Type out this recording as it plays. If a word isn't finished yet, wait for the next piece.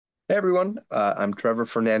Hey everyone, I'm Trevor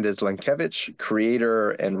Fernandes-Lenkiewicz,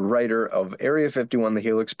 creator and writer of Area 51, The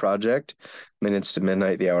Helix Project, Minutes to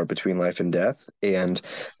Midnight, The Hour Between Life and Death, and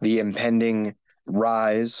the impending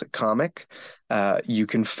Rise comic. You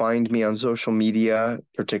can find me on social media,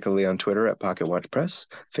 particularly on Twitter at Pocket Watch Press,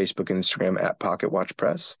 Facebook and Instagram at Pocket Watch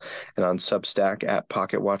Press, and on Substack at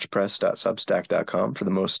pocketwatchpress.substack.com for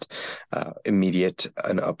the most immediate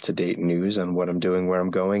and up-to-date news on what I'm doing, where I'm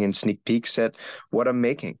going, and sneak peeks at what I'm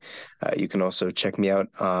making. You can also check me out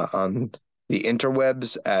on the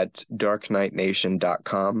interwebs at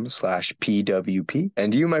darknightnation.com/PWP.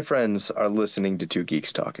 And you, my friends, are listening to Two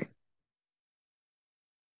Geeks Talking.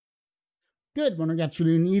 Good morning,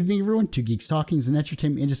 afternoon, evening, everyone. Two Geeks Talking is an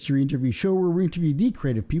entertainment industry interview show where we interview the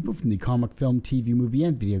creative people from the comic, film, TV, movie,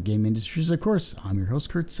 and video game industries. Of course, I'm your host,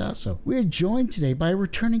 Kurt Sasso. We are joined today by a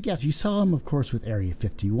returning guest. You saw him, of course, with Area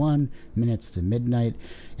 51, Minutes to Midnight,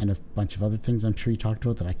 and a bunch of other things I'm sure he talked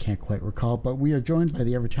about that I can't quite recall. But we are joined by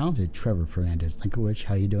the ever-talented Trevor Fernandes-Lenkiewicz.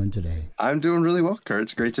 How are you doing today? I'm doing really well, Kurt.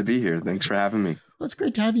 It's great to be here. Thanks for having me. Well, it's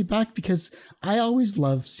great to have you back because I always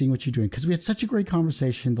love seeing what you're doing because we had such a great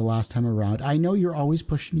conversation the last time around. I know you're always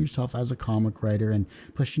pushing yourself as a comic writer and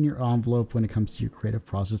pushing your envelope when it comes to your creative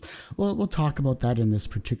process. Well, we'll talk about that in this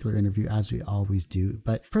particular interview as we always do.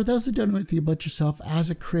 But for those that don't know anything about yourself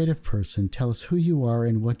as a creative person, tell us who you are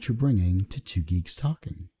and what you're bringing to Two Geeks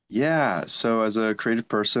Talking. Yeah, so as a creative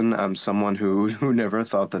person, I'm someone who never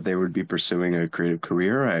thought that they would be pursuing a creative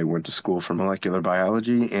career. I went to school for molecular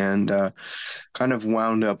biology and kind of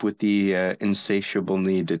wound up with the insatiable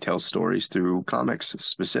need to tell stories through comics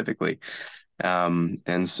specifically.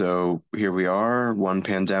 And so here we are, one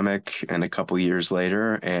pandemic and a couple years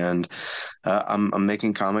later, and I'm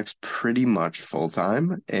making comics pretty much full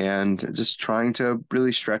time and just trying to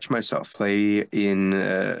really stretch myself, play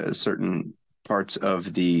in certain parts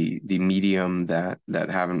of the medium that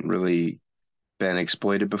haven't really been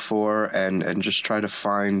exploited before, and just try to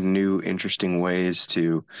find new interesting ways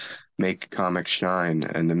to make comics shine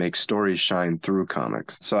and to make stories shine through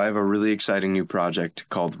comics. So I have a really exciting new project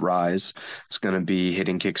called Rise. It's going to be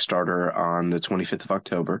hitting Kickstarter on the 25th of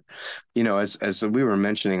October. You know, as we were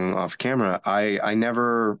mentioning off camera, I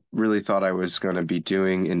never really thought I was going to be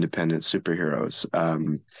doing independent superheroes.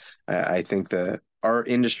 I think that our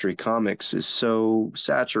industry, comics, is so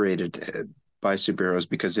saturated by superheroes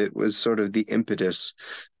because it was sort of the impetus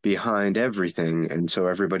behind everything, and so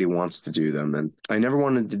everybody wants to do them. And I never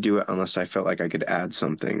wanted to do it unless I felt like I could add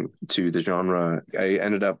something to the genre. I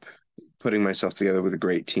ended up putting myself together with a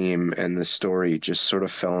great team, and the story just sort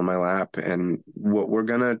of fell in my lap. And what we're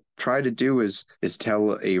gonna try to do is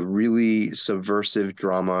tell a really subversive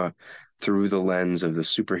drama through the lens of the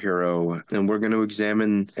superhero, and we're going to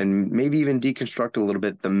examine and maybe even deconstruct a little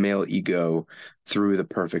bit the male ego through the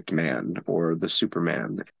perfect man or the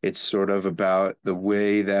Superman. It's sort of about the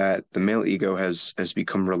way that the male ego has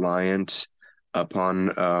become reliant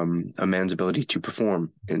upon a man's ability to perform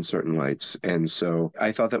in certain lights. And so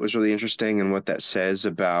I thought that was really interesting, and what that says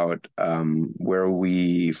about where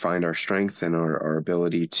we find our strength and our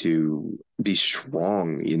ability to be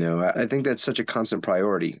strong. You know, I think that's such a constant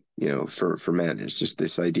priority, you know, for men. It's just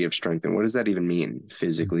this idea of strength. And what does that even mean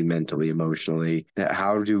physically, mentally, emotionally?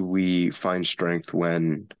 How do we find strength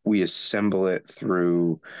when we assemble it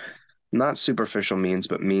through not superficial means,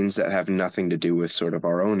 but means that have nothing to do with sort of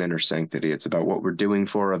our own inner sanctity? It's about what we're doing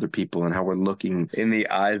for other people and how we're looking in the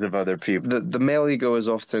eyes of other people. The male ego is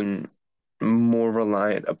often more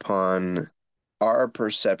reliant upon our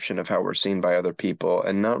perception of how we're seen by other people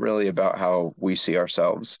and not really about how we see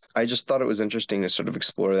ourselves. I just thought it was interesting to sort of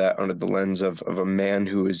explore that under the lens of a man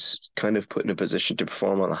who is kind of put in a position to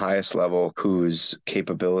perform on the highest level, whose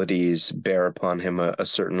capabilities bear upon him a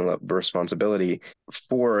certain responsibility.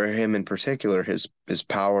 For him in particular, his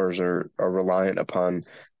powers are reliant upon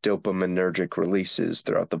dopaminergic releases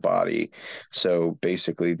throughout the body. So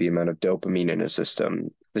basically the amount of dopamine in a system.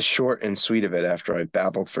 The short and sweet of it, after I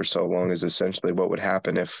babbled for so long, is essentially what would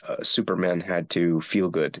happen if Superman had to feel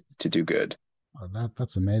good to do good. Oh,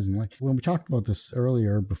 that's amazing. Like when we talked about this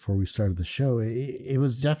earlier before we started the show, it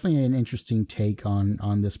was definitely an interesting take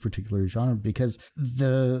on this particular genre because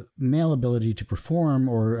the male ability to perform,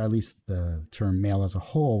 or at least the term male as a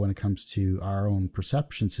whole, when it comes to our own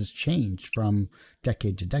perceptions, has changed from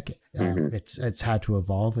decade to decade. Mm-hmm. It's had to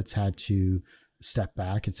evolve. It's had to step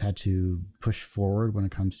back. It's had to push forward when it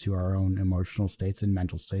comes to our own emotional states and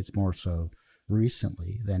mental states, more so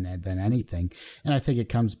recently than anything. And I think it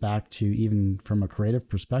comes back to, even from a creative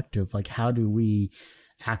perspective, like how do we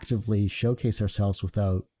actively showcase ourselves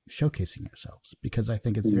without showcasing ourselves? Because I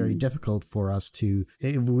think it's very difficult for us to,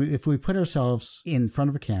 if we put ourselves in front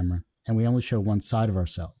of a camera and we only show one side of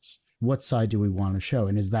ourselves. What side do we want to show?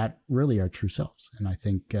 And is that really our true selves? And I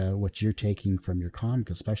think what you're taking from your comic,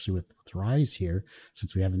 especially with Rise here,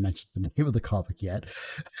 since we haven't mentioned the name of the comic yet,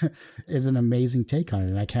 is an amazing take on it.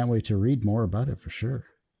 And I can't wait to read more about it for sure.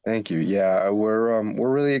 Thank you. Yeah, we're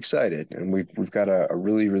really excited, and we've got a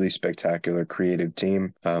really really spectacular creative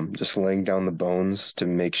team, just laying down the bones to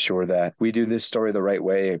make sure that we do this story the right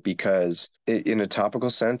way. Because in a topical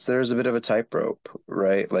sense, there's a bit of a tightrope,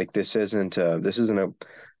 right? Like this isn't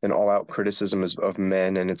an all-out criticism of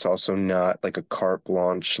men, and it's also not like a carte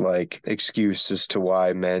blanche like excuse as to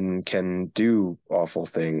why men can do awful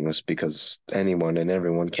things, because anyone and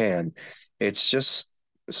everyone can. It's just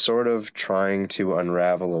sort of trying to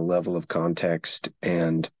unravel a level of context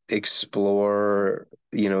and explore,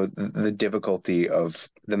 the difficulty of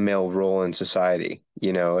the male role in society,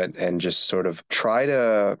 and just sort of try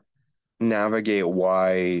to navigate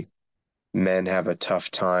why men have a tough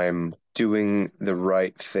time doing the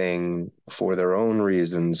right thing for their own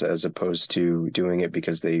reasons, as opposed to doing it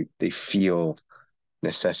because they feel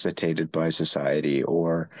necessitated by society,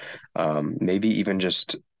 or maybe even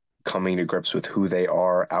just coming to grips with who they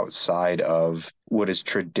are outside of what is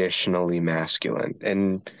traditionally masculine.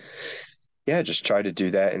 And yeah, just try to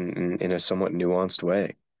do that in a somewhat nuanced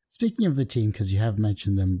way. Speaking of the team, because you have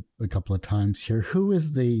mentioned them a couple of times here, who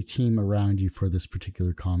is the team around you for this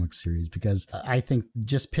particular comic series? Because I think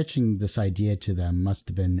just pitching this idea to them must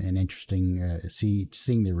have been an interesting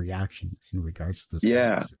seeing the reaction in regards to this.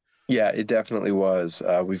 Yeah. Comic. Yeah, it definitely was.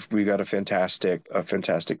 We got a fantastic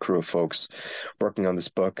crew of folks working on this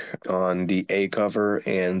book. On the A cover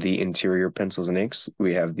and the interior pencils and inks,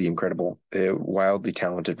 we have the incredible, wildly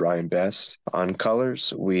talented Ryan Best. On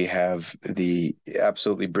colors, we have the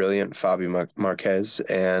absolutely brilliant Fabi Marques,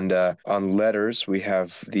 and on letters, we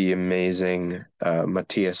have the amazing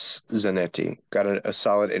Matthias Zanetti. Got a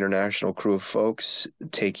solid international crew of folks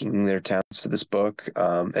taking their talents to this book,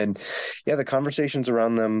 and yeah, the conversations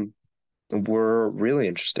around them were really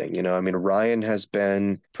interesting. I mean, Ryan has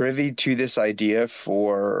been privy to this idea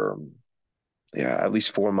for, yeah, at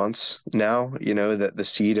least 4 months now. That the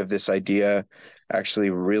seed of this idea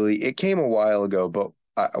actually really, it came a while ago, but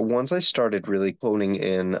once I started really honing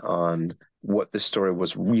in on what the story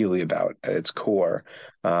was really about at its core,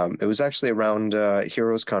 it was actually around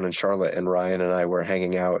Heroes Con in Charlotte, and Ryan and I were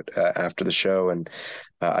hanging out after the show, and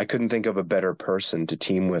I couldn't think of a better person to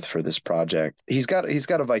team with for this project. He's got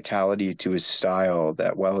a vitality to his style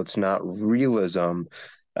that, while it's not realism,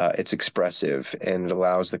 it's expressive, and it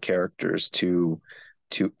allows the characters to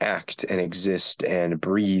act and exist and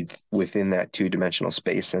breathe within that two-dimensional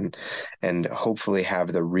space, and hopefully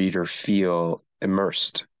have the reader feel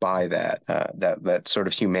immersed by that sort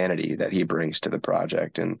of humanity that he brings to the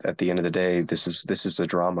project. And at the end of the day, this is a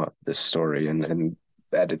drama, this story, and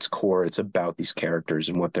at its core, it's about these characters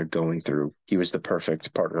and what they're going through. He was the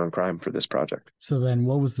perfect partner in crime for this project. So then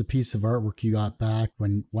what was the piece of artwork you got back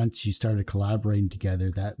once you started collaborating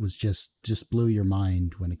together that was just blew your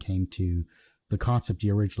mind when it came to the concept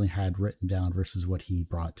you originally had written down versus what he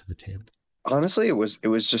brought to the table? Honestly, it was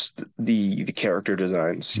just the character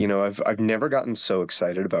designs. I've never gotten so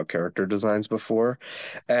excited about character designs before.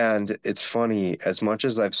 And it's funny, as much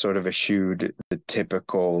as I've sort of eschewed the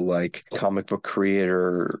typical like comic book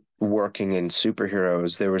creator working in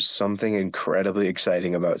superheroes, there was something incredibly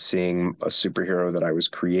exciting about seeing a superhero that I was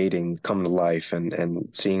creating come to life, and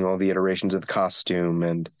seeing all the iterations of the costume,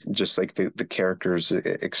 and just like the characters'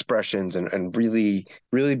 expressions, and really,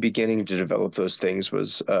 really beginning to develop those things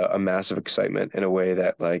was a massive excitement in a way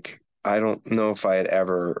that, like, I don't know if I had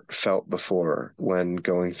ever felt before when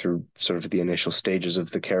going through sort of the initial stages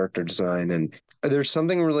of the character design. And there's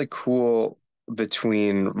something really cool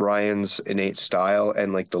between Ryan's innate style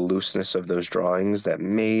and like the looseness of those drawings that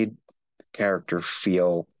made the character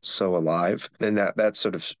feel so alive. And that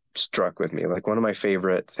sort of struck with me. Like one of my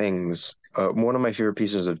favorite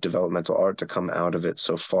pieces of developmental art to come out of it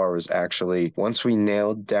so far was actually, once we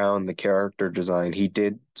nailed down the character design, he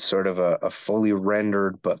did sort of a fully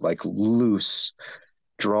rendered but like loose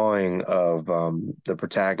drawing of the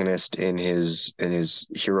protagonist in his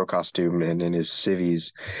hero costume and in his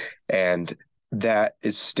civvies. And that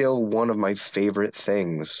is still one of my favorite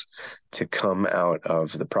things to come out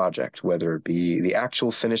of the project, whether it be the actual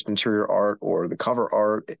finished interior art or the cover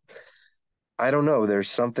art. I don't know. There's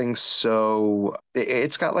something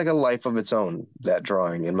it's got like a life of its own, that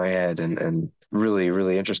drawing in my head, and really,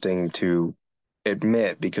 really interesting to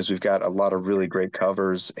admit, because we've got a lot of really great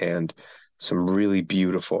covers and some really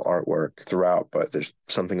beautiful artwork throughout, but there's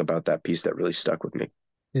something about that piece that really stuck with me.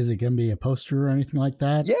 Is it going to be a poster or anything like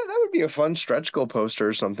that? Yeah, that would would be a fun stretch goal poster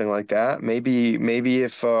or something like that. Maybe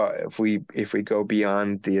if we go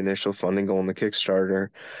beyond the initial funding goal in the Kickstarter,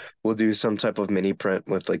 we'll do some type of mini print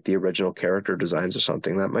with like the original character designs or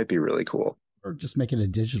something. That might be really cool. Or just make it a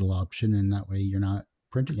digital option, and that way you're not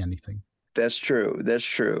printing anything. That's true. That's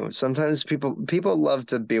true. Sometimes people love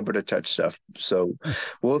to be able to touch stuff. So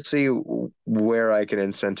we'll see where I can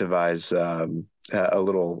incentivize a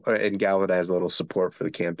little and galvanize a little support for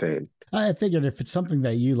the campaign. I figured if it's something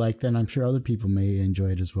that you like, then I'm sure other people may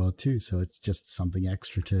enjoy it as well too. So it's just something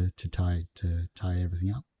extra to tie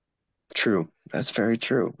everything up. True. That's very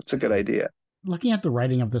true. It's a good idea. Looking at the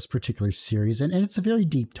writing of this particular series, and it's a very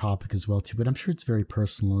deep topic as well too, but I'm sure it's very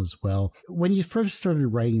personal as well. When you first started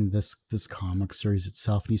writing this comic series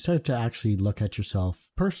itself, and you started to actually look at yourself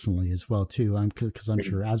personally as well too, because I'm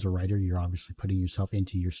sure as a writer, you're obviously putting yourself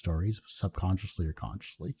into your stories subconsciously or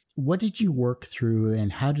consciously. What did you work through,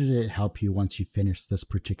 and how did it help you once you finished this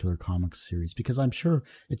particular comic series? Because I'm sure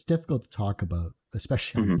it's difficult to talk about,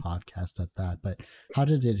 especially on a podcast at that, but how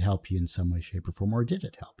did it help you in some way, shape, or form, or did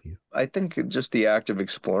it help you? I think just the act of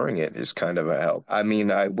exploring it is kind of a help. I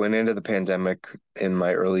mean, I went into the pandemic in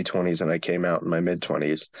my early 20s and I came out in my mid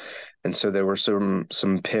 20s. And so there were some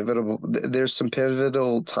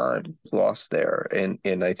pivotal time lost there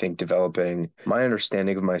in I think developing my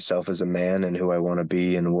understanding of myself as a man and who I want to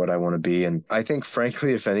be and what I want to be. And I think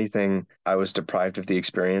frankly, if anything, I was deprived of the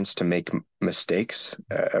experience to make mistakes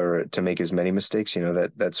or to make as many mistakes. You know,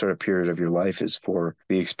 that sort of period of your life is for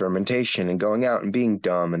the experimentation and going out and being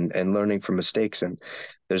dumb and learning from mistakes. And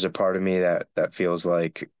there's a part of me that feels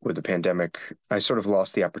like with the pandemic, I sort of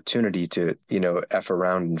lost the opportunity to, F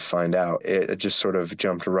around and find out. It just sort of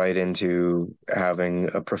jumped right into having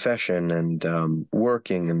a profession and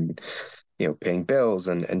working and, paying bills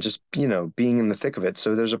and just, being in the thick of it.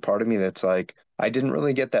 So there's a part of me that's like, I didn't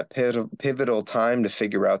really get that pivotal time to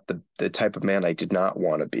figure out the type of man I did not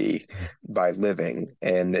want to be by living.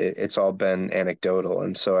 And it's all been anecdotal.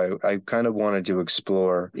 And so I kind of wanted to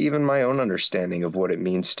explore even my own understanding of what it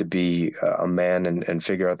means to be a man and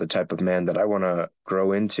figure out the type of man that I want to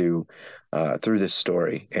grow into through this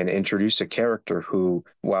story and introduce a character who,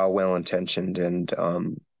 while well-intentioned and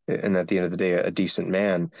at the end of the day, a decent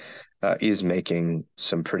man, is making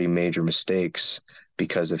some pretty major mistakes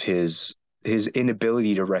because of his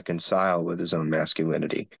inability to reconcile with his own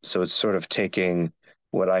masculinity. So it's sort of taking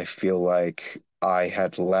what I feel like I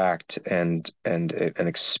had lacked and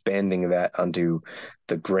expanding that onto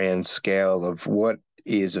the grand scale of what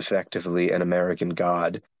is effectively an American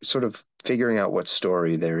God, sort of figuring out what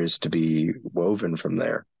story there is to be woven from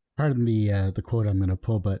there. Pardon the quote I'm going to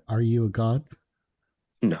pull, but are you a god?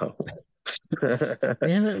 No.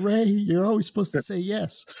 Damn it, Ray! You're always supposed to say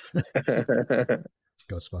yes.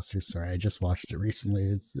 Ghostbusters. Sorry, I just watched it recently.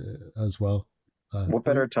 It's as well. What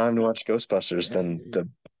better time to watch Ghostbusters than the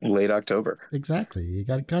late October? Exactly. You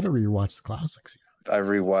got to rewatch the classics.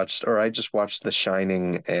 I just watched The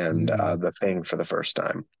Shining and The Thing for the first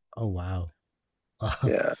time. Oh wow!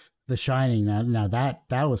 Yeah. The Shining.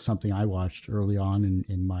 That was something I watched early on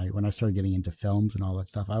in my when I started getting into films and all that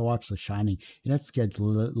stuff. I watched The Shining, and it scared the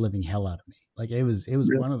living hell out of me. Like it was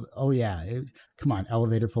really? One of come on,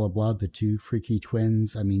 Elevator Full of Blood, the two freaky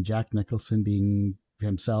twins. I mean, Jack Nicholson being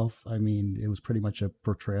himself. I mean, it was pretty much a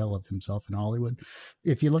portrayal of himself in Hollywood.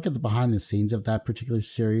 If you look at the behind the scenes of that particular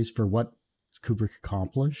series for what Kubrick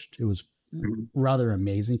accomplished, it was rather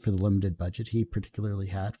amazing for the limited budget he particularly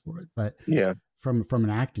had for it. But yeah, from an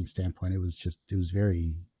acting standpoint, it was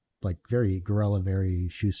very guerrilla, very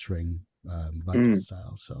shoestring budget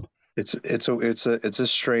style. So it's a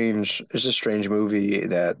strange movie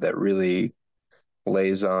that really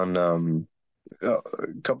lays on a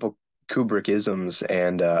couple Kubrick-isms,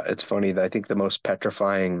 and it's funny that I think the most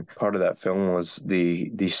petrifying part of that film was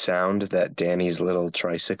the sound that Danny's little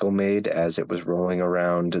tricycle made as it was rolling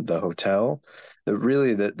around the hotel.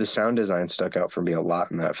 The sound design stuck out for me a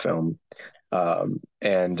lot in that film,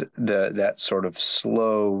 and that sort of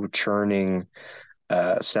slow churning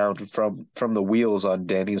sound from the wheels on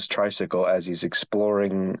Danny's tricycle as he's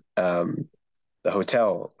exploring the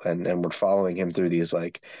hotel, and we're following him through these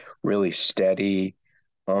like really steady,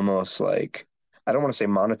 almost like, I don't want to say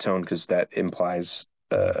monotone because that implies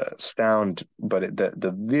sound, but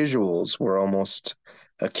the visuals were almost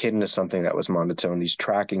akin to something that was monotone. These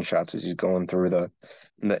tracking shots as he's going through the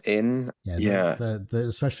The inn. Yeah, Yeah. the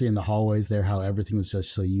especially in the hallways there, how everything was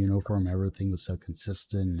just so uniform, everything was so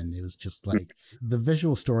consistent, and it was just like the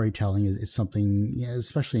visual storytelling is something, yeah,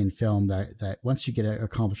 especially in film, that once you get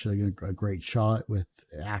accomplished a great shot with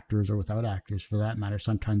actors or without actors for that matter,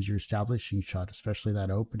 sometimes your establishing shot, especially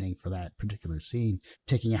that opening for that particular scene,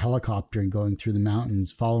 taking a helicopter and going through the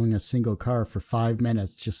mountains, following a single car for 5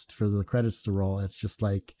 minutes just for the credits to roll. It's just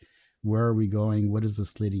like, where are we going? What is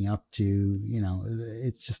this leading up to?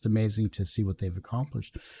 It's just amazing to see what they've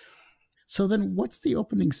accomplished. So then what's the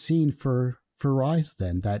opening scene for Rise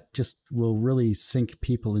then that just will really sink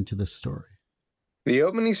people into this story? The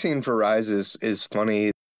opening scene for Rise is funny.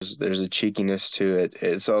 There's a cheekiness to it.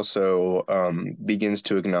 It's also begins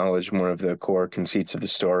to acknowledge one of the core conceits of the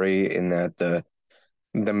story, in that the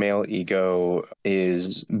male ego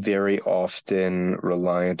is very often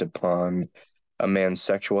reliant upon a man's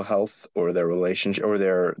sexual health, or their relationship, or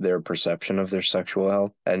their perception of their sexual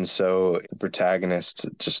health. And so the protagonist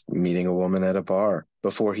just meeting a woman at a bar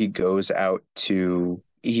before he goes out to,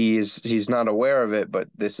 he's not aware of it, but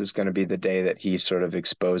this is going to be the day that he sort of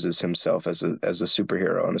exposes himself as a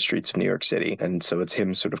superhero on the streets of New York City. And so it's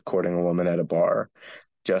him sort of courting a woman at a bar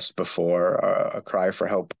just before a cry for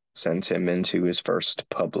help sends him into his first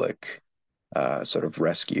public sort of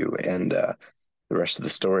rescue. And the rest of the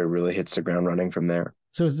story really hits the ground running from there.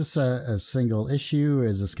 So is this a single issue?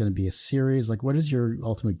 Is this going to be a series? Like, what is your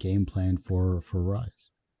ultimate game plan for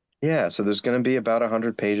Rise? Yeah, so there's going to be about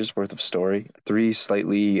 100 pages worth of story, 3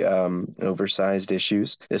 slightly oversized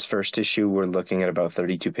issues. This first issue, we're looking at about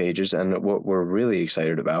 32 pages. And what we're really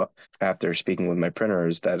excited about, after speaking with my printer,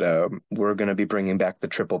 is that we're going to be bringing back the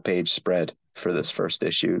triple page spread for this first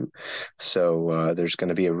issue. So there's going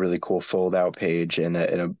to be a really cool fold out page in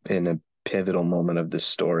a pivotal moment of this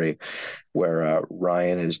story where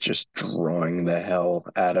Ryan is just drawing the hell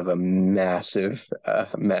out of a massive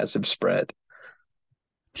spread.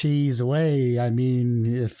 Tease away. I mean,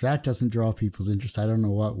 if that doesn't draw people's interest, I don't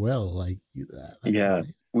know what will. Like, Yeah,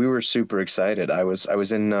 amazing. we were super excited. I was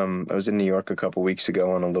in New York a couple weeks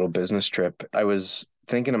ago on a little business trip. I was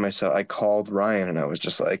thinking to myself, I called Ryan and I was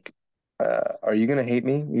just like, are you gonna hate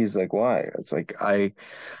me? He's like, why? It's like, I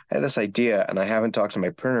had this idea and I haven't talked to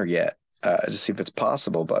my printer yet to see if it's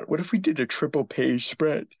possible, but what if we did a triple page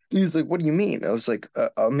spread? He's like, what do you mean? I was like,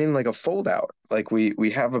 I mean like a fold out. Like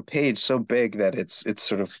we have a page so big that it's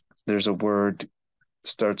sort of, there's a word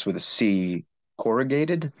starts with a C,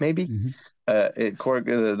 corrugated maybe.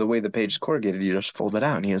 Mm-hmm. The way the page is corrugated, you just fold it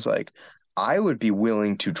out. And he was like, I would be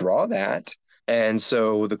willing to draw that. And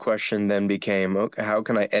so the question then became, okay, how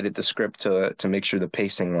can I edit the script to make sure the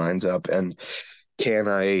pacing lines up? And can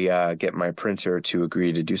I get my printer to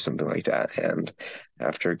agree to do something like that? And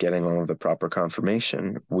after getting all of the proper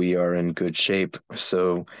confirmation, we are in good shape.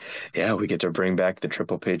 So yeah, we get to bring back the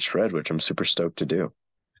triple page spread, which I'm super stoked to do.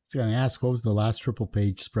 I was going to ask, what was the last triple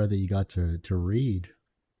page spread that you got to read?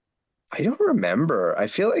 I don't remember. I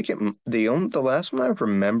feel like the last one I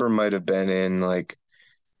remember might have been in like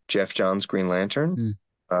Jeff Johns' Green Lantern,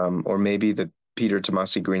 Mm. or maybe the Peter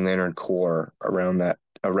Tomasi Green Lantern Corps around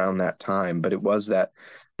that time. But it was that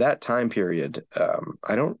time period.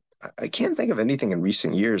 I can't think of anything in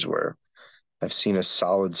recent years where I've seen a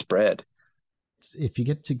solid spread. If you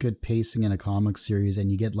get to good pacing in a comic series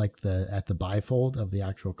and you get like at the bifold of the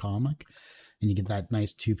actual comic, and you get that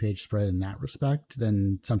nice 2-page spread in that respect,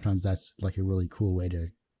 then sometimes that's like a really cool way to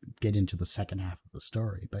get into the second half of the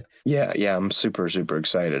story. But yeah, I'm super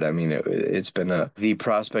excited. I mean, it's been the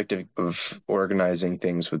prospect of organizing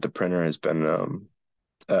things with the printer has been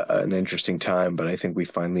an interesting time, but I think we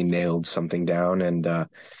finally nailed something down. And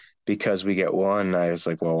because we get one, I was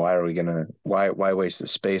like, well, why waste the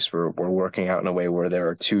space? We're working out in a way where there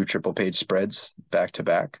are 2 triple page spreads back to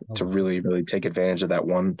back to really take advantage of that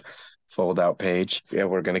one fold out page. Yeah,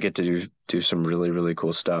 we're gonna get to do some really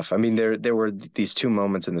cool stuff. I mean, there were these 2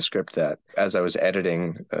 moments in the script that, as I was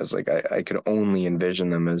editing, I was like, I could only envision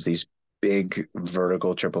them as these big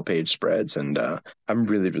vertical triple page spreads, and I'm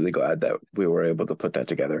really glad that we were able to put that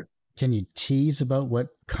together. can you tease about what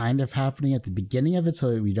kind of happening at the beginning of it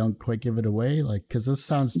so that we don't quite give it away? Like, because this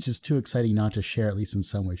sounds just too exciting not to share, at least in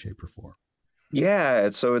some way, shape, or form. Yeah,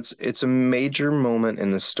 so it's a major moment in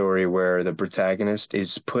the story where the protagonist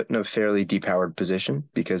is put in a fairly depowered position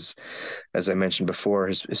because, as I mentioned before,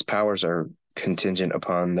 his powers are contingent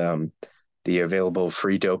upon the available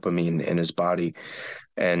free dopamine in his body.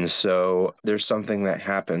 And so there's something that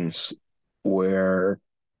happens where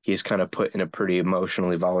he's kind of put in a pretty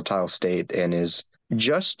emotionally volatile state and is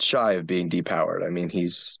just shy of being depowered. I mean,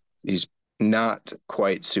 he's not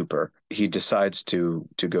quite super. He decides to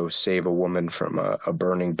go save a woman from a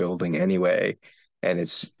burning building anyway, and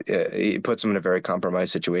it puts him in a very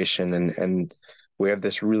compromised situation, and we have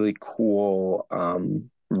this really cool,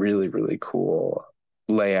 really cool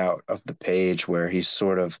layout of the page where he's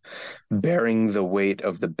sort of bearing the weight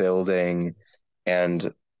of the building,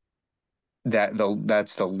 and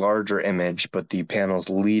that's the larger image, but the panels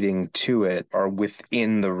leading to it are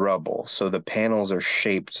within the rubble. So the panels are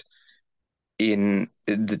shaped to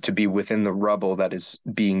be within the rubble that is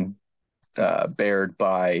being bared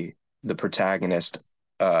by the protagonist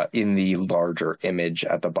in the larger image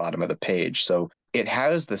at the bottom of the page. So it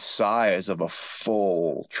has the size of a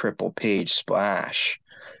full triple page splash,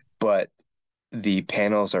 but the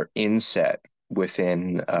panels are inset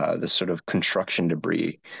within the sort of construction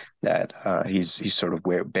debris that he's sort of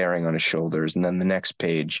bearing on his shoulders, and then the next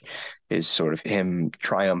page is sort of him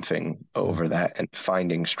triumphing over that and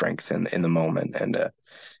finding strength in the moment. And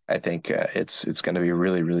I think it's going to be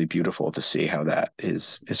really beautiful to see how that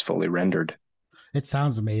is fully rendered. It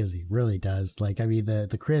sounds amazing, really does. Like, I mean,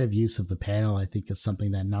 the creative use of the panel, I think, is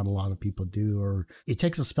something that not a lot of people do, or it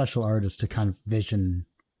takes a special artist to kind of vision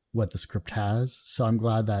what the script has. So I'm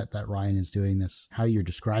glad that Ryan is doing this. How you're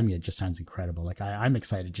describing it just sounds incredible. Like, I'm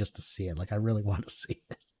excited just to see it. Like, I really want to see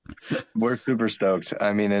it. We're super stoked.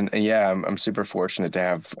 I mean, and yeah, I'm super fortunate to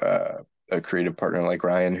have a creative partner like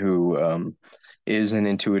Ryan who is an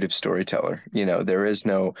intuitive storyteller. You know, there's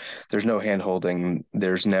no hand holding.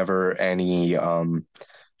 There's never any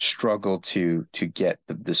struggle to get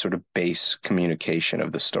the sort of base communication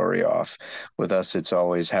of the story off. With us, it's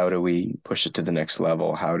always how do we push it to the next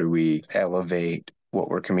level? How do we elevate what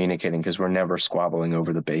we're communicating? Because we're never squabbling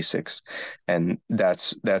over the basics, and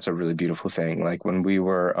that's a really beautiful thing. Like when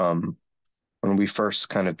we first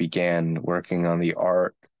kind of began working on the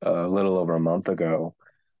art a little over a month ago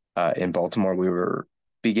in Baltimore, we were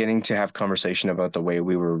beginning to have conversation about the way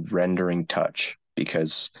we were rendering touch,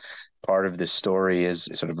 because part of this story is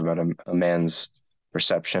sort of about a man's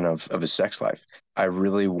perception of his sex life. I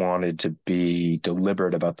really wanted to be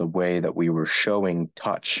deliberate about the way that we were showing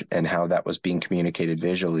touch and how that was being communicated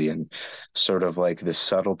visually, and sort of like the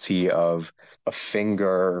subtlety of a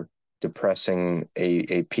finger depressing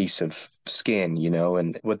a piece of skin, you know,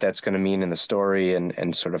 and what that's going to mean in the story,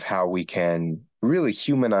 and sort of how we can really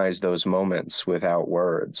humanize those moments without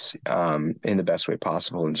words in the best way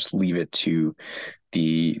possible, and just leave it to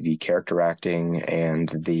the character acting and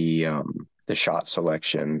the shot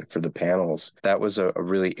selection for the panels. That was a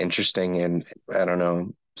really interesting, and I don't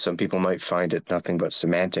know, some people might find it nothing but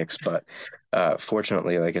semantics, but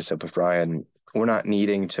fortunately, like I said with Ryan, we're not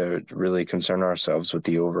needing to really concern ourselves with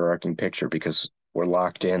the overarching picture because we're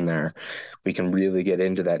locked in there. We can really get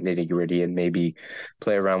into that nitty gritty and maybe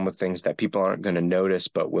play around with things that people aren't going to notice,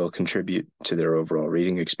 but will contribute to their overall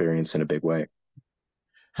reading experience in a big way.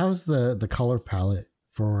 How's the color palette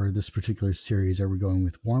for this particular series? Are we going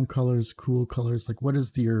with warm colors, cool colors? Like, what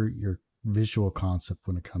is your visual concept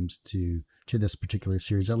when it comes to this particular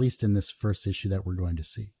series, at least in this first issue that we're going to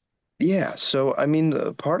see? Yeah, so I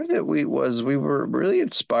mean, part of it we were really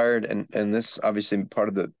inspired, and this obviously part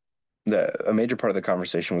of a major part of the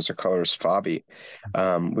conversation was our colorist Fabi.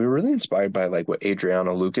 We were really inspired by like what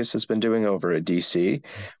Adriano Lucas has been doing over at DC,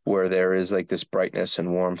 where there is like this brightness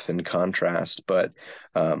and warmth and contrast, but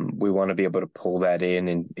we want to be able to pull that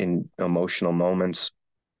in emotional moments.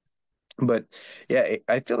 But yeah,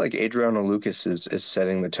 I feel like Adriano Lucas is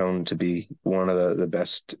setting the tone to be one of the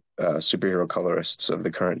best superhero colorists of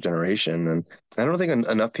the current generation, and I don't think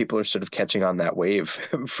enough people are sort of catching on that wave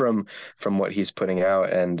from what he's putting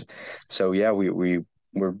out. And so yeah, we're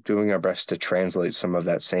doing our best to translate some of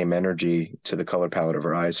that same energy to the color palette of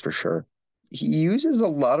our eyes for sure. He uses a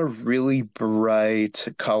lot of really bright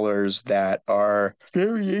colors that are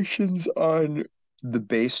variations on the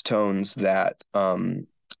base tones that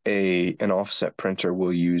an offset printer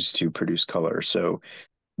will use to produce color. So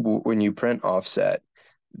when you print offset,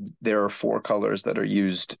 there are four colors that are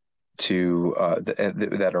used to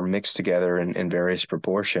that are mixed together in various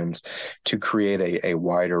proportions to create a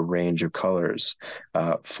wider range of colors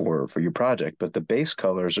for your project. But the base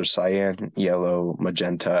colors are cyan, yellow,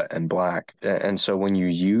 magenta, and black. And so when you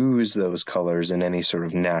use those colors in any sort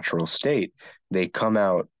of natural state, they come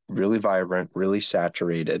out really vibrant, really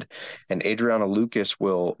saturated. And Adriana Lucas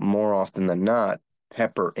will more often than not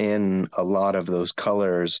pepper in a lot of those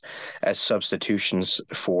colors as substitutions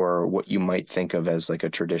for what you might think of as like a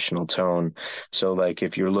traditional tone. So like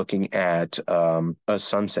if you're looking at a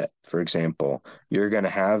sunset, for example, you're going to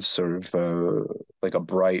have sort of like a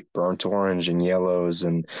bright burnt orange and yellows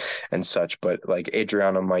and such, but like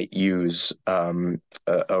Adriana might use a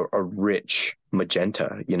rich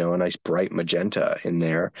magenta, you know, a nice bright magenta in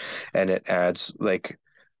there, and it adds like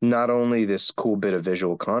not only this cool bit of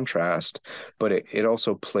visual contrast, but it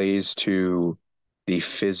also plays to the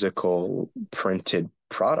physical printed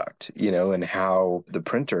product, and how the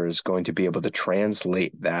printer is going to be able to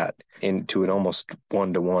translate that into an almost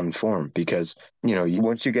one-to-one form. Because,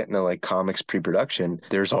 once you get into like comics pre-production,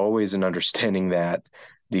 there's always an understanding that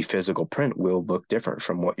the physical print will look different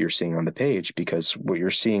from what you're seeing on the page, because what you're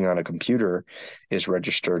seeing on a computer is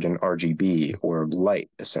registered in RGB, or light.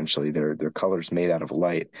 Essentially, they're colors made out of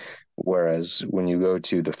light. Whereas when you go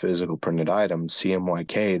to the physical printed items,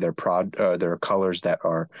 CMYK, they're colors that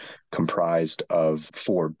are comprised of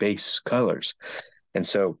four base colors. And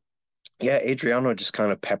so, yeah, Adriano just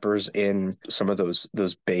kind of peppers in some of those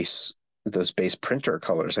base printer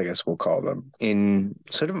colors, I guess we'll call them, in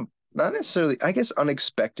sort of not necessarily, I guess,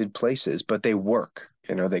 unexpected places, but they work.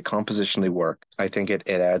 They compositionally work. I think it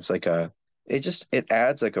adds like a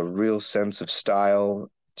real sense of style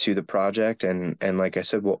to the project, and like I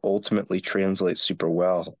said, will ultimately translate super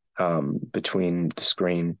well between the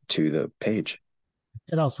screen to the page.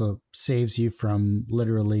 It also saves you from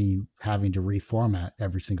literally having to reformat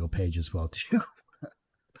every single page as well, too.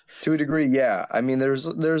 To a degree, yeah. I mean, there's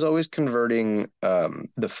always converting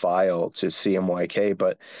the file to CMYK,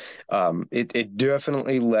 but it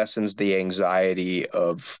definitely lessens the anxiety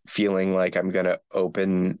of feeling like I'm gonna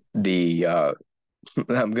open the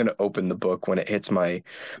book when it hits my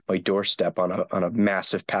doorstep on a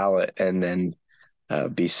massive pallet, and then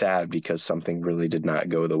be sad because something really did not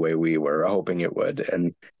go the way we were hoping it would.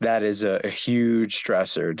 And that is a huge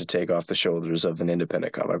stressor to take off the shoulders of an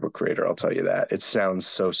independent comic book creator. I'll tell you that. It sounds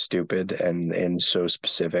so stupid and so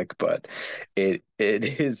specific, but it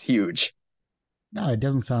is huge. No, it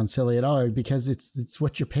doesn't sound silly at all, because it's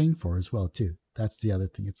what you're paying for as well, too. That's the other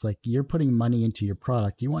thing. It's like you're putting money into your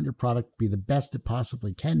product. You want your product to be the best it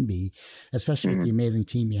possibly can be, especially with the amazing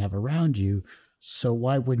team you have around you. So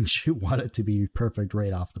why wouldn't you want it to be perfect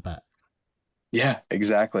right off the bat? Yeah,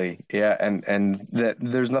 exactly. Yeah, and that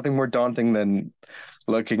there's nothing more daunting than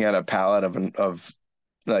looking at a palette of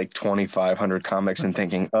like 2,500 comics and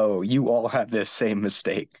thinking, "Oh, you all have this same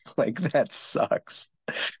mistake." Like that sucks.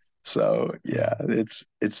 So yeah, it's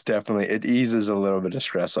definitely, it eases a little bit of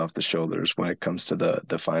stress off the shoulders when it comes to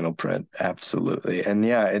the final print. Absolutely. And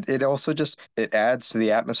yeah, it also just it adds to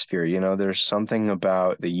the atmosphere. There's something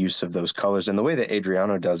about the use of those colors and the way that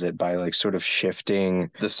Adriano does it by like sort of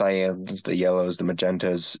shifting the cyans, the yellows, the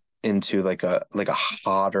magentas into like a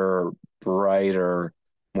hotter, brighter,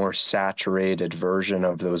 more saturated version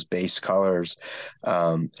of those base colors.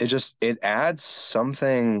 It adds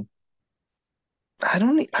something.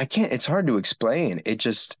 I can't, it's hard to explain. It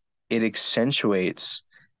accentuates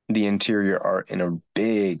the interior art in a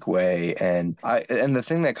big way. And the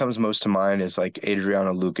thing that comes most to mind is like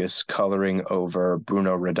Adriano Lucas coloring over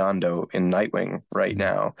Bruno Redondo in Nightwing right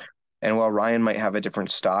now. And while Ryan might have a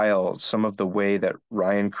different style, some of the way that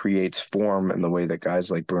Ryan creates form and the way that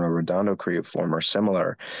guys like Bruno Redondo create form are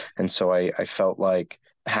similar. And so I felt like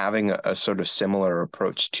having a sort of similar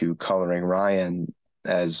approach to coloring Ryan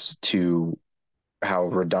as to how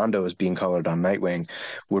Redondo is being colored on Nightwing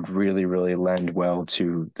would really, really lend well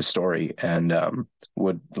to the story, and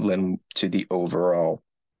would lend to the overall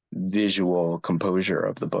visual composure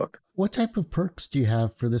of the book. What type of perks do you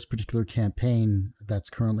have for this particular campaign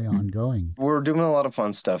that's currently ongoing? We're doing a lot of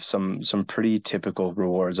fun stuff, some pretty typical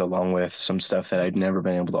rewards, along with some stuff that I'd never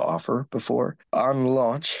been able to offer before. On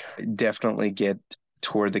launch, definitely get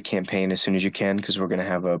toward the campaign as soon as you can, because we're going to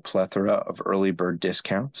have a plethora of early bird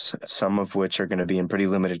discounts, some of which are going to be in pretty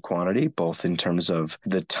limited quantity, both in terms of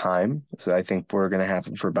the time. So I think we're going to have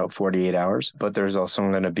them for about 48 hours, but there's also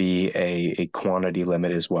going to be a quantity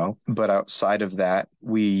limit as well. But outside of that,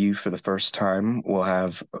 we, for the first time, will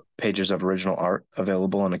have pages of original art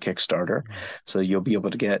available on a Kickstarter. So you'll be able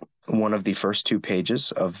to get one of the first two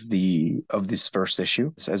pages of this first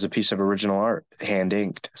issue as a piece of original art, hand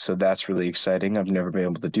inked. So that's really exciting. I've never been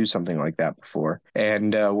able to do something like that before.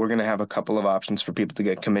 And we're going to have a couple of options for people to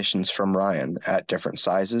get commissions from Ryan at different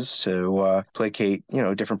sizes to placate,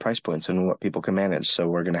 different price points and what people can manage. So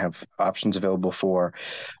we're going to have options available for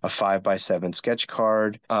a 5x7 sketch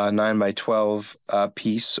card, a 9x12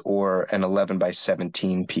 piece, or an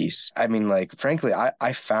 11x17 piece. I mean, like, frankly,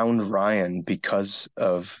 I found Ryan because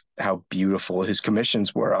of how beautiful his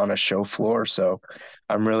commissions were on a show floor. So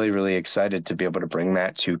I'm really, really excited to be able to bring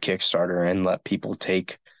that to Kickstarter and let people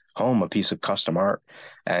take home a piece of custom art.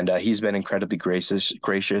 And he's been incredibly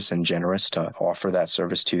gracious and generous to offer that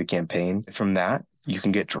service to the campaign. From that, you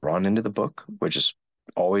can get drawn into the book, which is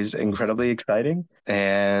always incredibly exciting.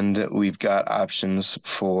 And we've got options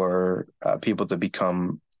for people to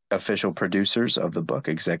become official producers of the book,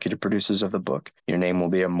 executive producers of the book. Your name will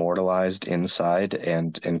be immortalized inside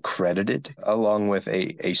and credited, along with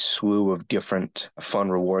a slew of different fun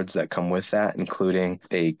rewards that come with that, including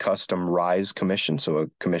a custom Rise commission, so a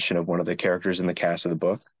commission of one of the characters in the cast of the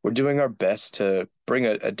book. We're doing our best to bring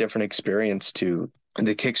a different experience to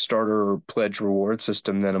the Kickstarter pledge reward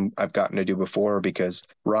system than I've gotten to do before, because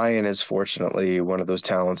Ryan is fortunately one of those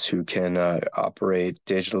talents who can operate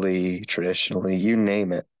digitally, traditionally, you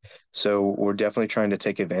name it. So we're definitely trying to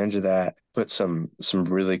take advantage of that, put some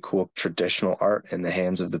really cool traditional art in the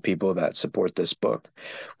hands of the people that support this book,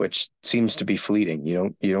 which seems to be fleeting.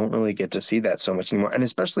 You don't really get to see that so much anymore, and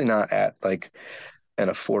especially not at like an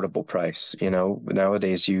affordable price.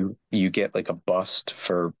 Nowadays you get like a bust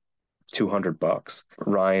for $200.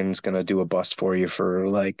 Ryan's gonna do a bust for you for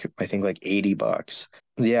like I think like $80.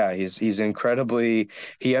 Yeah, he's incredibly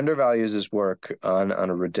he undervalues his work on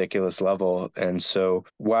a ridiculous level. And so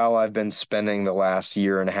while I've been spending the last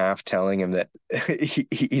year and a half telling him that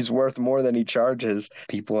he's worth more than he charges,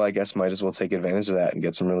 people I guess might as well take advantage of that and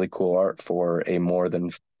get some really cool art for a more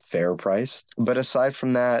than fair price. But aside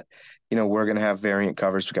from that, we're going to have variant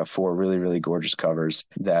covers. We got 4 really, really gorgeous covers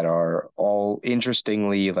that are all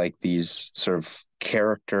interestingly like these sort of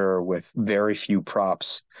character with very few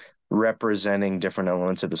props representing different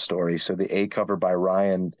elements of the story. So the A cover by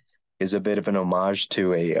Ryan is a bit of an homage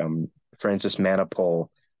to a Francis Manapul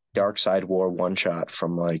Dark Side War one-shot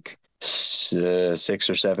from like 6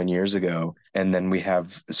 or 7 years ago. And then we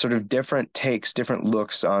have sort of different takes, different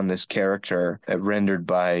looks on this character rendered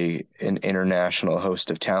by an international host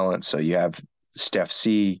of talent. So you have Steph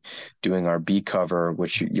C doing our B cover,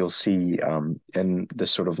 which you'll see in the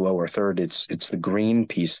sort of lower third. It's the green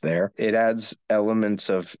piece there. It adds elements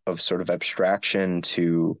of sort of abstraction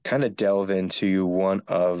to kind of delve into one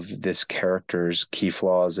of this character's key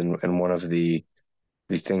flaws and one of the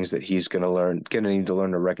things that he's gonna need to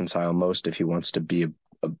learn to reconcile most if he wants to be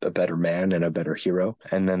a better man and a better hero.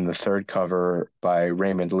 And then the third cover by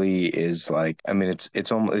Raymond Lee is like, I mean,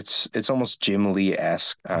 it's almost Jim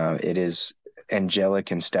Lee-esque. It is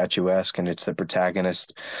angelic and statuesque, and it's the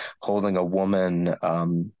protagonist holding a woman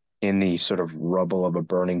in the sort of rubble of a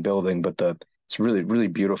burning building. But it's really, really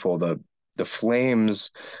beautiful. The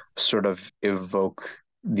flames sort of evoke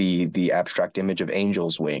the abstract image of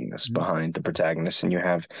angels' wings behind the protagonist, and you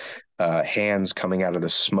have hands coming out of the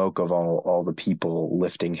smoke of all the people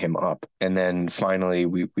lifting him up. And then finally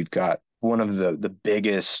we've got one of the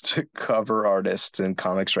biggest cover artists in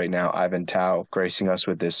comics right now, Ivan Tao, gracing us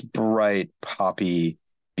with this bright poppy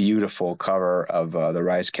beautiful cover of the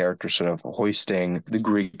Rise character sort of hoisting the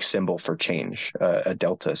Greek symbol for change, a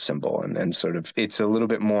delta symbol. And sort of it's a little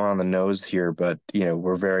bit more on the nose here, but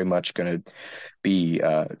we're very much going to be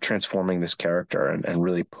transforming this character and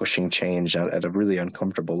really pushing change at a really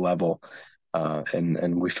uncomfortable level.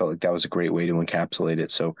 And we felt like that was a great way to encapsulate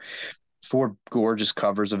it. So 4 gorgeous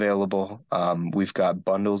covers available. We've got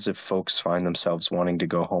bundles if folks find themselves wanting to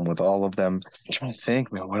go home with all of them. I'm trying to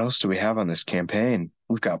think, man, what else do we have on this campaign?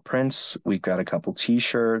 We've got prints. We've got a couple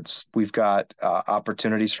T-shirts. We've got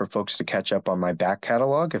opportunities for folks to catch up on my back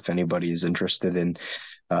catalog if anybody is interested in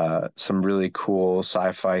some really cool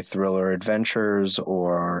sci-fi thriller adventures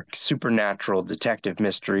or supernatural detective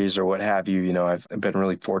mysteries or what have you. I've been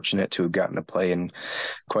really fortunate to have gotten to play in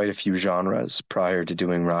quite a few genres prior to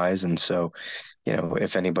doing Rise. And so,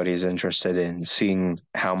 if anybody is interested in seeing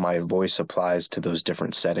how my voice applies to those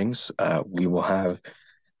different settings, we will have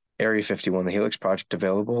Area 51, the Helix Project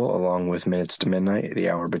available, along with Minutes to Midnight,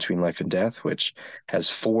 The Hour Between Life and Death, which has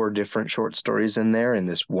 4 different short stories in there in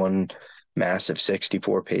this one massive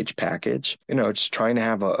 64-page package. Just trying to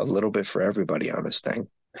have a little bit for everybody on this thing.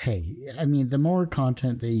 Hey, I mean, the more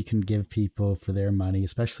content that you can give people for their money,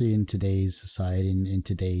 especially in today's society and in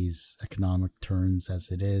today's economic terms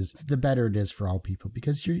as it is, the better it is for all people,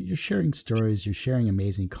 because you're sharing stories, you're sharing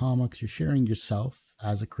amazing comics, you're sharing yourself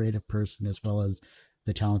as a creative person, as well as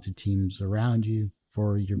the talented teams around you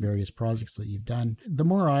for your various projects that you've done. The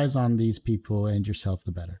more eyes on these people and yourself,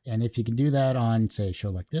 the better. And if you can do that on, say, a show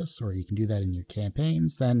like this, or you can do that in your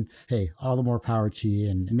campaigns, then, hey, all the more power to you.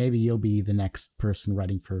 And maybe you'll be the next person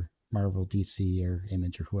writing for Marvel, DC, or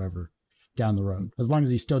Image, or whoever down the road, as long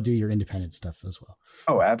as you still do your independent stuff as well.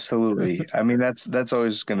 Oh, absolutely. I mean, that's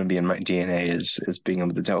always going to be in my DNA is being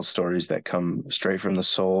able to tell stories that come straight from the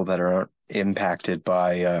soul, that aren't impacted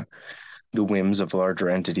by the whims of larger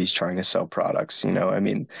entities trying to sell products. I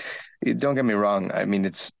mean, don't get me wrong. I mean,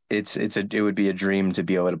 it would be a dream to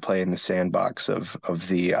be able to play in the sandbox of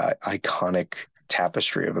the iconic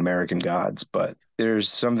tapestry of American gods, but there's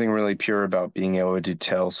something really pure about being able to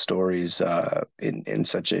tell stories in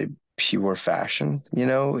such a pure fashion,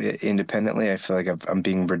 independently. I feel like I'm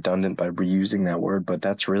being redundant by reusing that word, but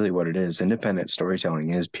that's really what it is. Independent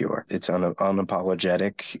storytelling is pure. It's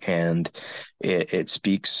unapologetic, and it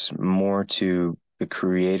speaks more to the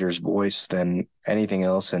creator's voice than anything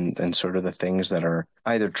else, and sort of the things that are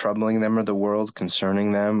either troubling them or the world,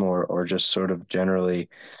 concerning them, or just sort of generally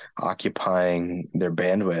occupying their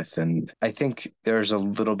bandwidth. And I think there's a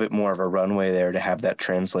little bit more of a runway there to have that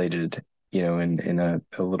translated, in a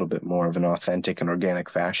little bit more of an authentic and organic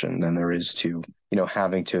fashion than there is to,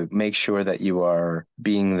 having to make sure that you are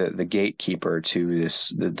being the gatekeeper to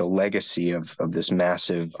the legacy of this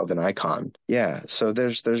massive of an icon. Yeah. So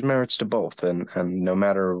there's merits to both. And no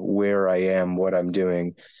matter where I am, what I'm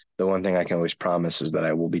doing, the one thing I can always promise is that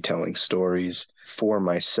I will be telling stories for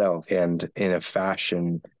myself and in a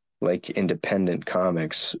fashion like independent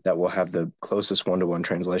comics that will have the closest one-to-one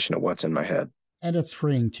translation of what's in my head. And it's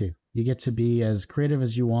freeing too. You get to be as creative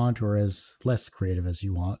as you want or as less creative as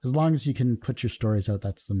you want. As long as you can put your stories out,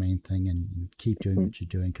 that's the main thing, and keep doing what you're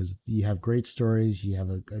doing, because you have great stories. You have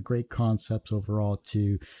a great concepts overall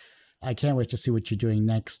too. I can't wait to see what you're doing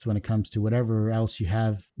next when it comes to whatever else you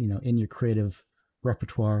have, in your creative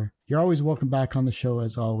repertoire. You're always welcome back on the show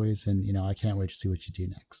as always. And, I can't wait to see what you do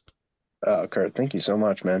next. Kurt, thank you so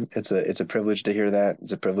much, man. It's a privilege to hear that.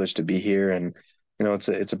 It's a privilege to be here, and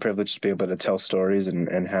it's a privilege to be able to tell stories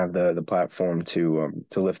and have the platform to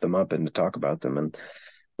lift them up and to talk about them. And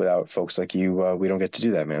without folks like you, we don't get to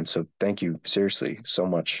do that, man. So thank you, seriously, so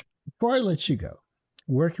much. Before I let you go,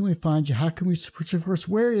 where can we find you? How can we support you? Of course,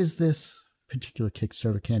 where is this particular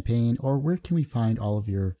Kickstarter campaign, or where can we find all of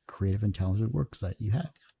your creative and talented works that you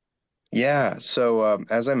have? Yeah, so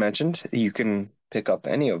as I mentioned, you can pick up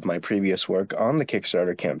any of my previous work on the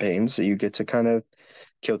Kickstarter campaign, so you get to kind of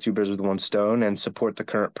kill two birds with one stone and support the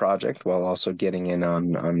current project while also getting in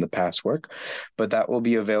on the past work. But that will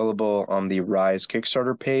be available on the Rise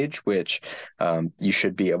Kickstarter page, which you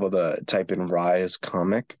should be able to type in Rise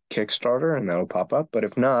Comic Kickstarter and that'll pop up. But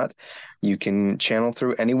if not, you can channel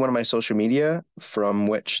through any one of my social media, from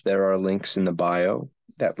which there are links in the bio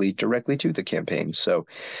that lead directly to the campaign. So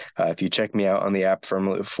if you check me out on the app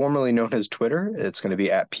formerly known as Twitter, it's going to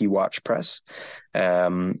be at PWatchPress,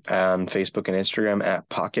 on Facebook and Instagram at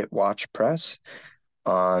Pocket Watch Press.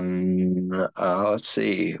 On let's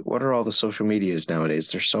see, what are all the social medias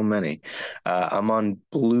nowadays? There's so many. I'm on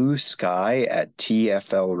Blue Sky at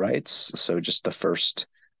TFL Writes, so just the first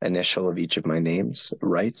initial of each of my names,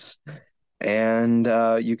 Writes. And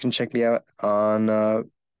you can check me out on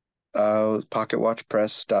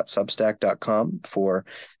pocketwatchpress.substack.com for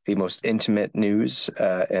the most intimate news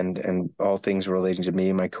and all things relating to me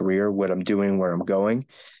and my career, what I'm doing, where I'm going,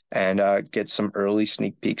 and get some early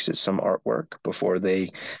sneak peeks at some artwork before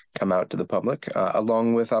they come out to the public,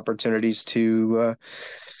 along with opportunities to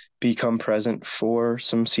become present for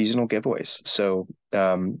some seasonal giveaways. So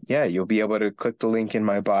yeah, you'll be able to click the link in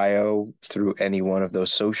my bio through any one of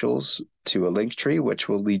those socials to a link tree, which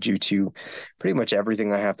will lead you to pretty much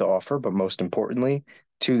everything I have to offer, but most importantly,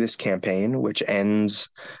 to this campaign, which ends,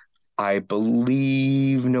 I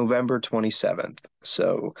believe, November 27th.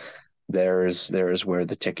 So there's where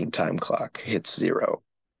the ticking time clock hits zero.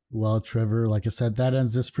 Well, Trevor, like I said, that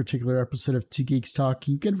ends this particular episode of Two Geeks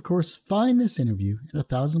Talking. You can, of course, find this interview and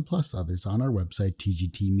 1,000+ others on our website,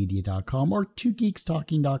 tgtmedia.com or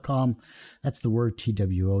twogeekstalking.com. That's the word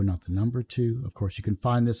TWO, not the number 2. Of course, you can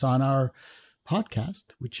find this on our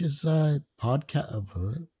podcast, which is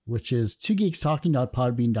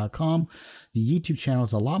twogeekstalking.podbean.com. The YouTube channel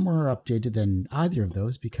is a lot more updated than either of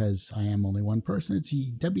those because I am only one person. It's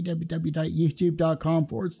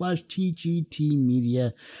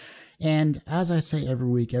www.youtube.com/TGTmedia. And as I say every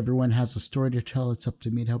week, everyone has a story to tell. It's up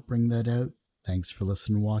to me to help bring that out. Thanks for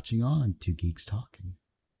listening and watching on Two Geeks Talking.